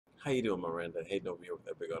How you doing, Miranda? Hayden over here with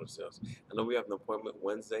Epic Auto Sales. I know we have an appointment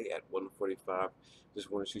Wednesday at 1:45.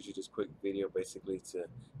 Just want to shoot you this quick video basically to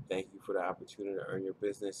thank you for the opportunity to earn your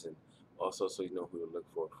business and also so you know who to look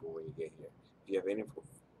for when you get here. If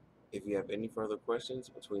you have any further questions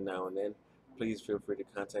between now and then, please feel free to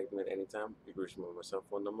contact me at any time. You can reach me on my cell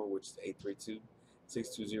phone number, which is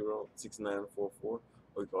 832-620-6944, or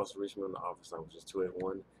you can also reach me on the office line, which is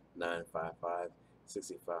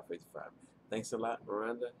 281-955-6555. Thanks a lot,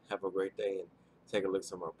 Miranda. Have a great day, and take a look at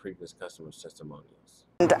some of our previous customers' testimonials.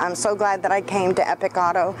 And I'm so glad that I came to Epic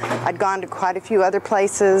Auto. I'd gone to quite a few other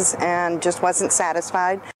places and just wasn't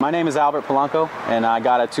satisfied. My name is Albert Polanco, and I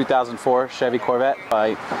got a 2004 Chevy Corvette.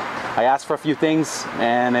 I asked for a few things,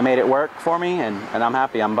 and they made it work for me, and I'm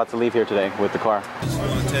happy. I'm about to leave here today with the car. I just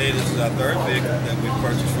want to tell you, this is our third vehicle that we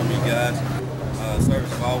purchased from you guys.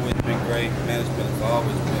 Service has always been great. Management has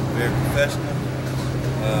always been very professional.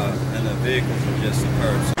 And the vehicles are just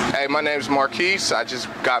superb. Hey, my name is Marquise. I just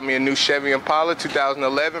got me a new Chevy Impala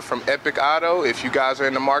 2011 from Epic Auto. If you guys are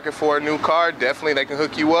in the market for a new car, definitely they can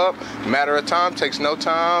hook you up. Matter of time, takes no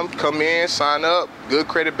time. Come in, sign up. Good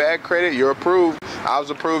credit, bad credit, you're approved. I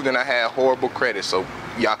was approved and I had horrible credit, so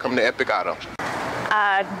y'all come to Epic Auto.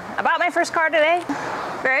 I bought my first car today.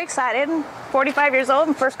 Very excited. 45 years old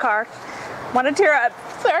and first car. Want to tear up.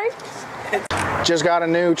 Sorry. Just got a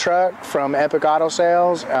new truck from Epic Auto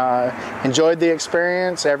Sales. Enjoyed the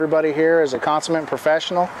experience. Everybody here is a consummate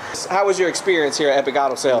professional. How was your experience here at Epic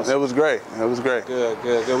Auto Sales? It was great. It was great. Good,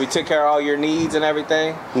 good, good. We took care of all your needs and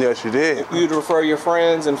everything? Yes, you did. You'd refer your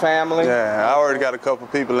friends and family? Yeah, I already got a couple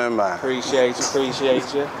people in mind. Appreciate you,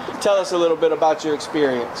 appreciate you. Tell us a little bit about your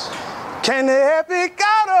experience. Came to Epic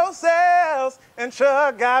Auto Sales and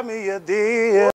truck got me a deal.